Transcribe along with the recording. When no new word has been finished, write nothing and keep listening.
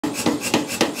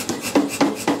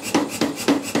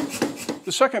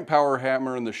The second power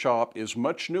hammer in the shop is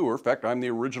much newer. In fact, I'm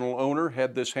the original owner,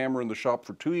 had this hammer in the shop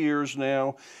for 2 years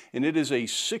now, and it is a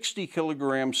 60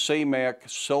 kilogram Samac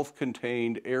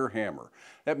self-contained air hammer.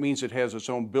 That means it has its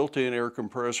own built-in air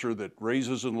compressor that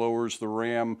raises and lowers the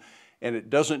ram, and it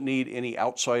doesn't need any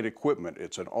outside equipment.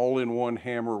 It's an all-in-one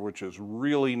hammer, which is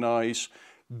really nice.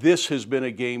 This has been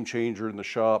a game changer in the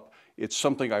shop. It's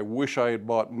something I wish I had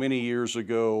bought many years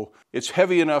ago. It's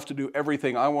heavy enough to do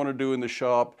everything I want to do in the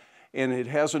shop, and it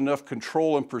has enough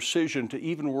control and precision to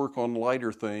even work on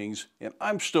lighter things, and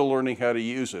I'm still learning how to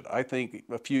use it. I think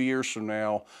a few years from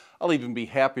now, I'll even be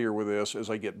happier with this as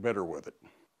I get better with it.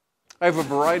 I have a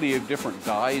variety of different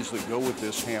dies that go with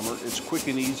this hammer. It's quick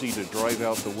and easy to drive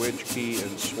out the wedge key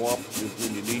and swap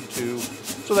when you need to,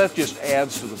 so that just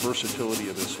adds to the versatility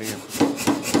of this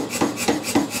hammer.